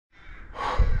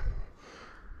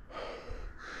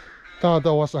Thought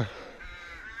that was a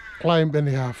climb and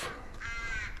a half.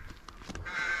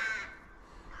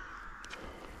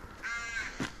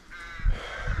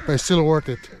 But it's still worth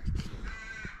it.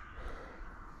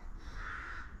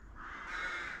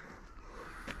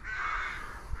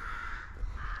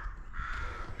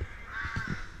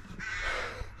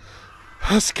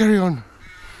 Let's carry on.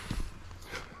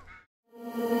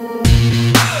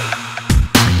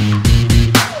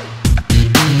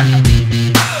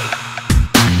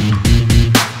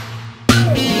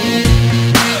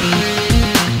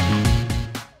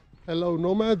 Hello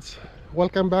nomads,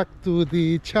 welcome back to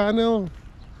the channel.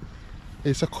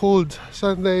 It's a cold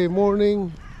Sunday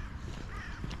morning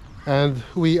and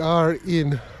we are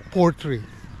in Portree.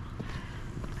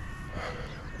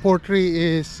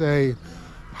 Portree is a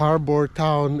harbour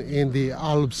town in the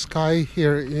Isle of Skye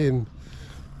here in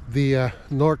the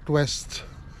northwest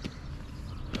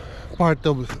part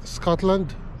of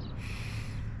Scotland.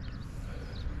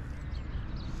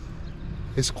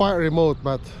 It's quite remote,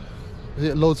 but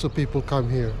loads of people come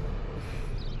here.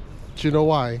 Do you know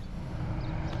why?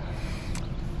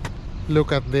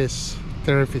 Look at this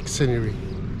terrific scenery.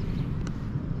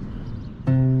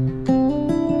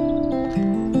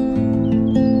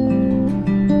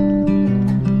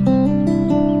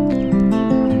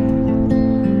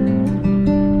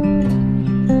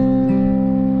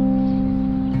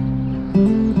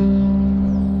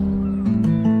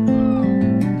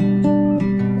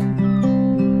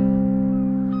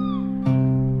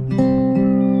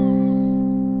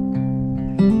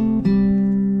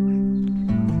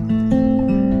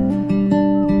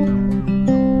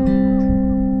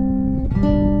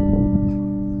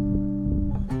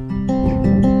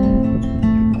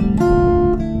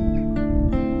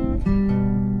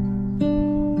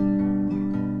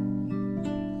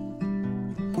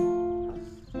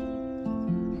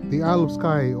 The Isle of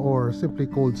Skye, or simply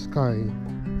called Skye,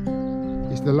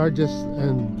 is the largest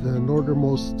and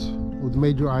northernmost of the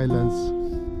major islands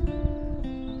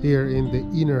here in the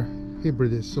Inner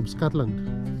Hebrides of Scotland.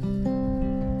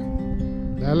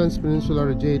 The island's peninsula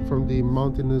radiate from the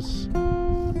mountainous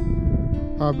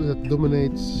hub that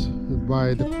dominates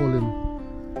by the column.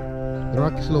 The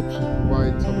rocky slopes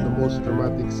provide some of the most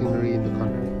dramatic scenery in the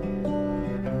country.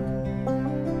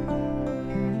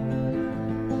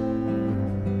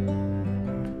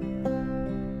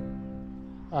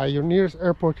 Your nearest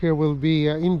airport here will be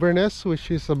Inverness,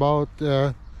 which is about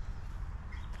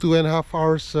 2.5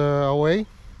 hours away.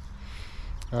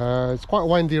 It's quite a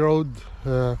windy road,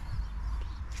 but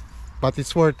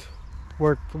it's worth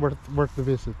the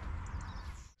visit.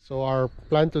 So our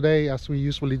plan today, as we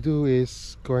usually do,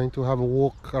 is going to have a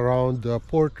walk around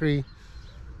Portree.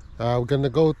 We're gonna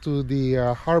go to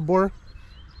the harbour.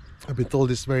 I've been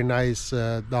told it's very nice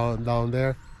down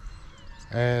there,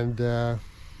 and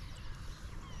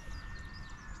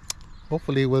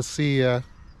hopefully we'll see a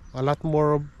lot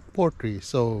more of Portree.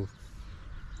 So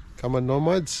come on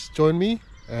nomads, join me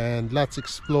and let's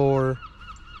explore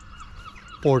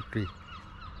Portree.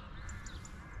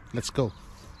 Let's go.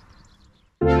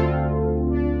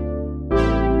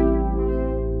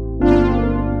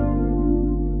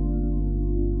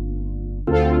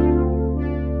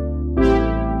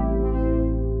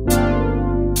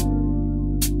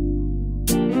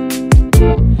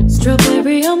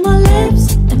 Strawberry on my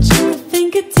lips and sugar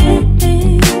fingertips.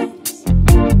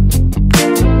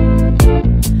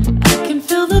 I can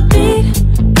feel the beat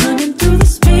running through the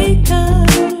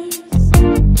speakers.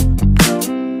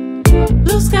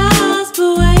 Blue skies,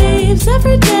 blue waves,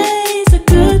 every day's a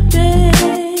good day.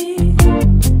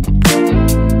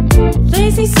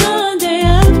 Lazy Sunday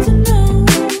afternoon,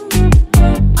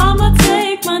 I'ma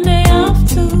take my day off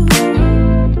too.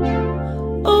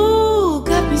 Ooh,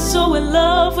 got me so in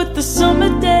love with the summer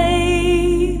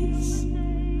days.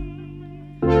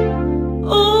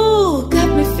 Ooh, got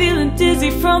me feeling dizzy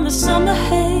from the summer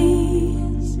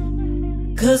haze.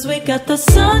 Cause we got the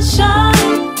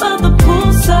sunshine by the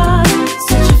poolside.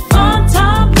 Such a fun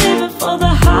time living for the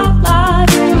hot life.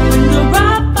 Bring the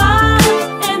right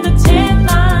vibes and the tan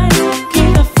lines.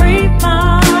 Keep a free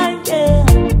mind, yeah.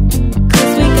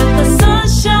 Cause we got the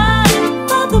sunshine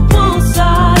by the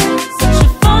poolside. Such a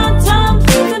fun time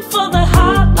living for the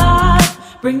hot life.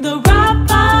 Bring the right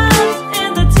vibes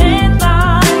and the tan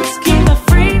lines. Keep a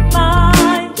free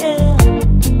mind, yeah.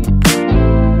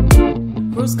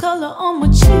 Rose color on my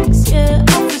cheeks, yeah.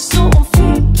 I feel so on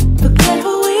feet. Forget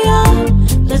who we are.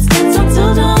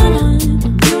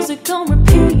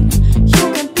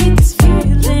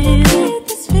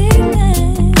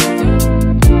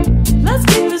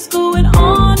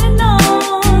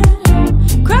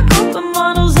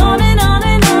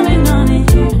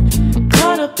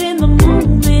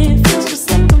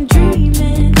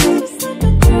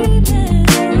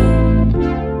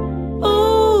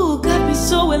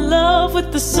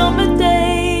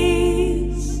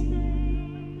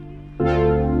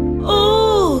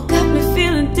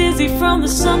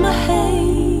 summer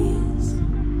haze.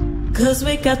 'Cause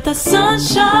we got the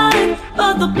sunshine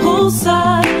by the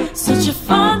poolside. Such a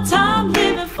fun time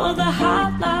living for the high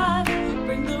life.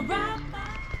 Bring the right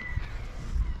back.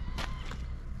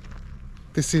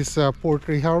 This is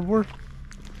Portree Harbour.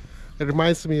 It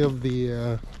reminds me of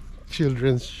the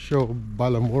children's show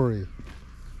Balamori.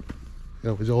 You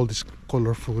know, with all these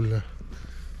colorful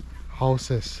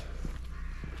houses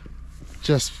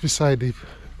just beside the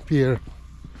pier.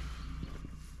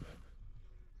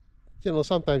 You know,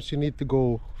 sometimes you need to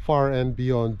go far and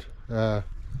beyond to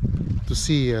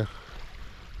see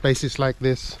places like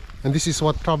this, and this is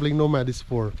what Traveling Nomad is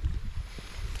for.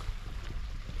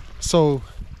 So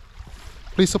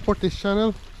please support this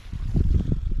channel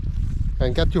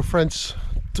and get your friends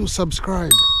to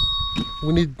subscribe.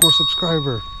 We need more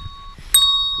subscribers,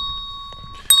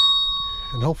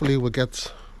 and hopefully we'll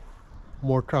get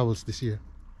more travels this year.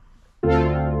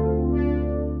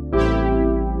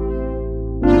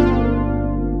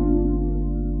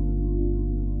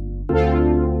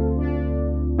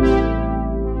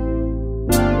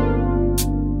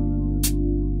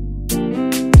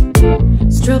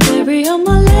 Strawberry on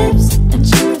my lips and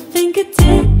sugar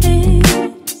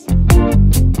fingertips.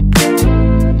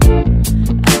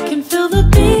 I can feel the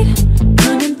beat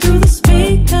running through the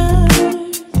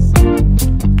speakers.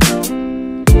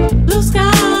 Blue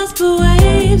skies, blue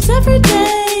waves, every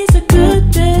day's a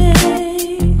good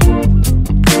day.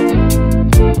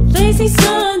 Lazy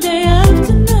Sunday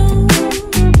afternoon,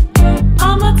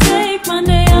 I'ma take my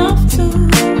day off too.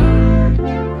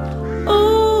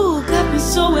 Ooh, got me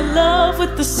so in love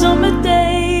with the summer days.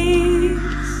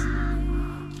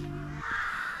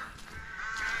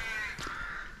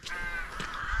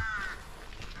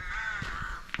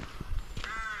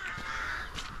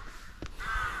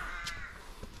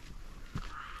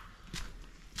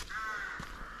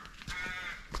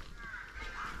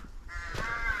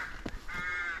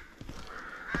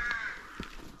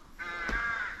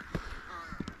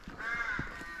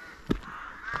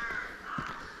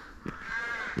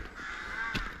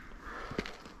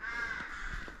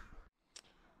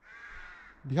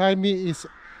 Behind me is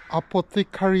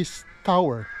Apothecary's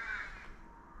Tower,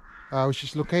 which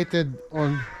is located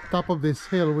on top of this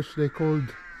hill, which they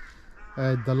called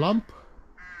the Lump.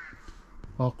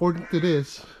 According to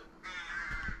this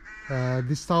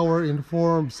tower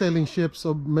informs sailing ships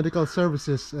of medical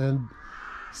services and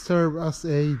serve as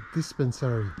a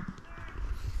dispensary.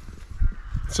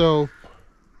 So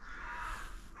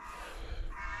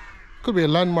could be a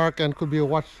landmark and could be a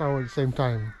watchtower at the same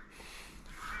time.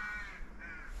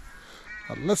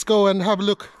 Let's go and have a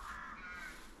look.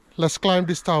 Let's climb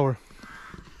this tower.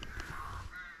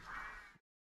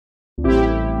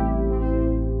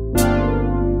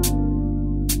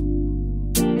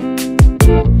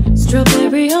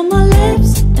 Strawberry on my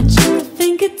lips and sugar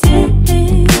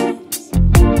fingertips.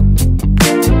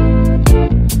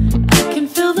 I can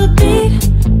feel the beat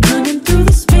running through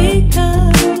the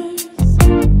speakers.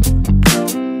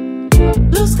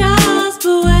 Blue skies,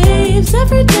 blue waves,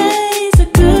 every day's a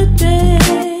good day.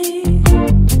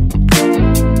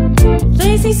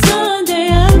 Lazy Sunday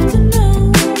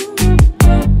afternoon,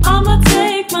 I'ma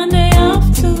take my day off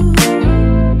too.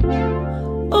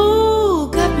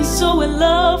 Ooh, got me so in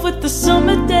love with the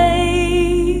summer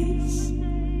days.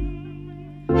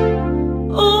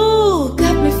 Ooh,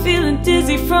 got me feeling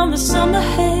dizzy from the summer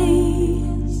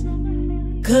haze.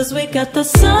 'Cause we got the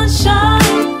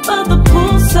sunshine by the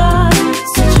poolside.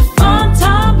 Such a fun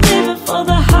time living for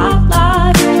the high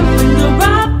life. Bring the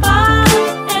right vibes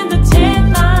and the tan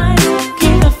lines.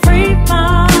 Keep a free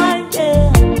mind,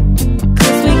 yeah.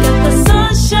 'Cause we got the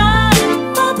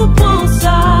sunshine by the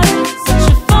poolside. Such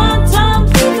a fun time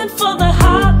living for the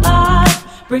high life.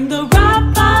 Bring the right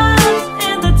vibes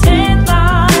and the tan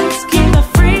lines. Keep a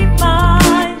free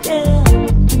mind, yeah.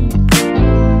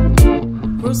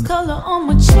 Rose color on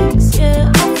my cheeks,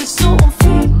 yeah. I feel so on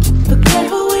fleek. Forget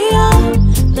who we are.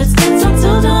 Let's dance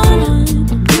until dawn.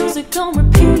 Music on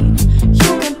repeat.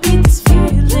 You can beat this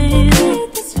feeling.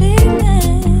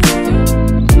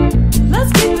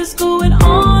 Let's keep this going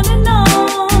on and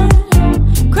on.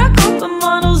 Crack open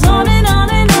models on and on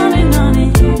and on and on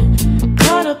it.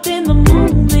 Caught up in the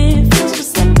moment. Feels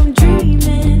just like I'm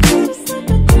dreaming.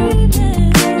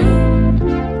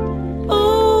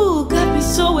 Ooh, got me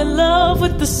so in love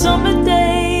with the summer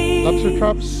days. Lobster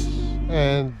traps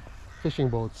and fishing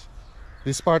boats.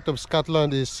 This part of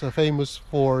Scotland is famous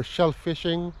for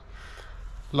shellfishing,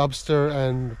 lobster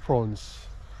and prawns.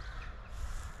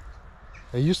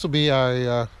 It used to be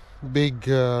a big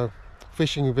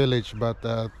fishing village, but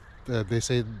they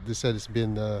said it's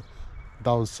been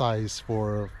downsized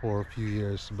for a few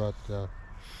years. But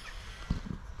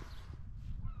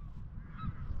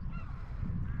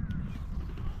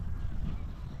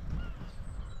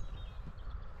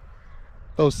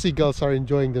those seagulls are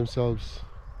enjoying themselves.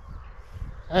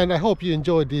 And I hope you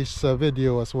enjoyed this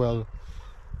video as well.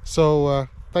 So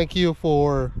thank you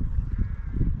for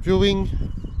viewing,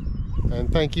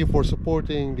 and thank you for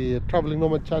supporting the Traveling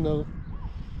Nomad channel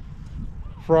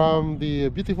from the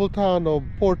beautiful town of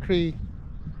Portree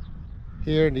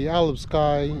here in the Isle of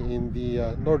Skye in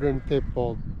the northern tip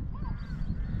of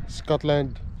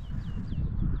Scotland.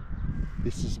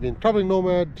 This has been Traveling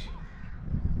Nomad.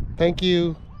 Thank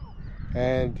you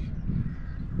and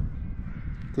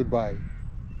goodbye.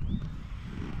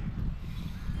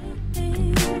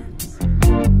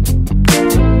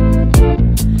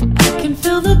 I can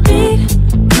feel the beat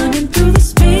running through the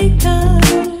speakers.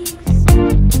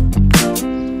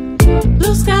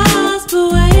 Blue skies,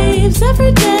 blue waves,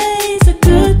 every day's a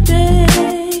good day.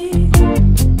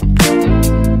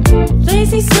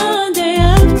 Lazy Sunday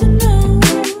afternoon,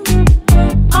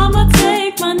 I'ma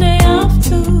take Monday off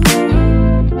too.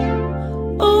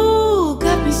 Ooh,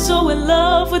 got me so in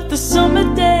love with the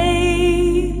summer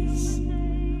days.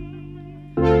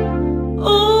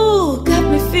 Ooh, got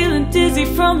me feeling dizzy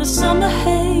from the summer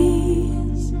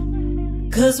haze.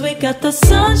 'Cause we got the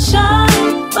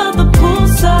sunshine by the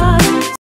poolside.